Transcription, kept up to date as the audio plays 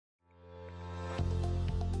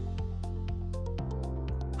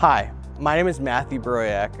Hi, my name is Matthew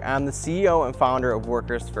Broyak. I'm the CEO and founder of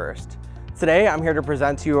Workers First. Today, I'm here to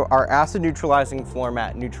present to you our acid neutralizing floor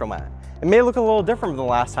mat, NeutralMat. It may look a little different from the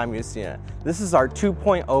last time you've seen it. This is our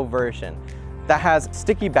 2.0 version that has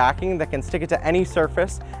sticky backing that can stick it to any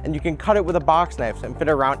surface, and you can cut it with a box knife and fit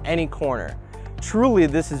it around any corner. Truly,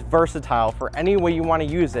 this is versatile for any way you want to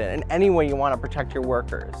use it and any way you want to protect your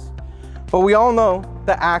workers. But we all know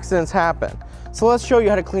that accidents happen. So let's show you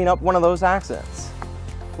how to clean up one of those accidents.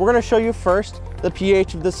 We're going to show you first the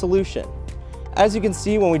pH of the solution. As you can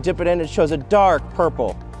see, when we dip it in, it shows a dark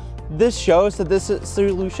purple. This shows that this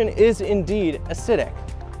solution is indeed acidic.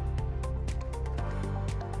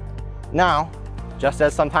 Now, just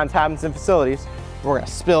as sometimes happens in facilities, we're going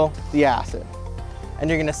to spill the acid. And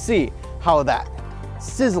you're going to see how that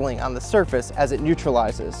sizzling on the surface as it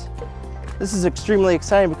neutralizes. This is extremely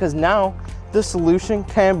exciting because now the solution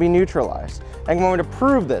can be neutralized. I'm going to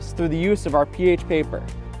prove this through the use of our pH paper.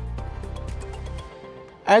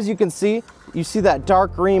 As you can see, you see that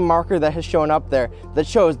dark green marker that has shown up there that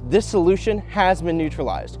shows this solution has been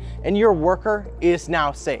neutralized and your worker is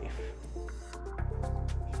now safe.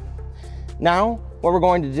 Now, what we're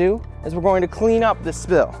going to do is we're going to clean up the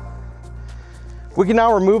spill. We can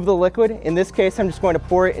now remove the liquid. In this case, I'm just going to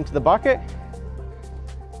pour it into the bucket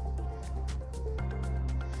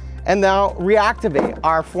and now reactivate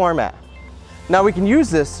our floor mat. Now we can use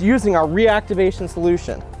this using our reactivation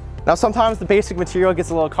solution. Now sometimes the basic material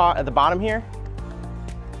gets a little caught at the bottom here,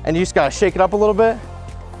 and you just gotta shake it up a little bit,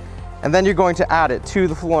 and then you're going to add it to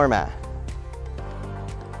the floor mat.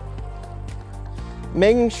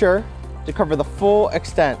 Making sure to cover the full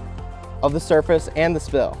extent of the surface and the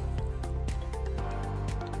spill.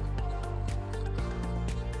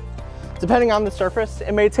 Depending on the surface,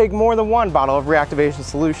 it may take more than one bottle of reactivation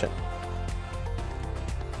solution.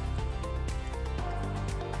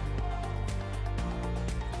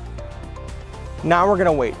 Now we're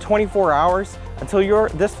gonna wait 24 hours until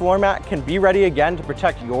this floor mat can be ready again to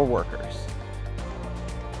protect your workers.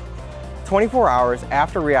 24 hours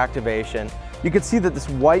after reactivation, you can see that this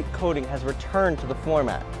white coating has returned to the floor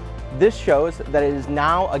mat. This shows that it is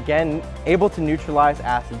now again able to neutralize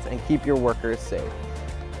acids and keep your workers safe.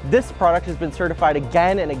 This product has been certified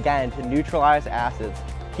again and again to neutralize acids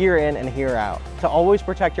here in and here out, to always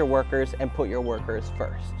protect your workers and put your workers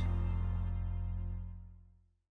first.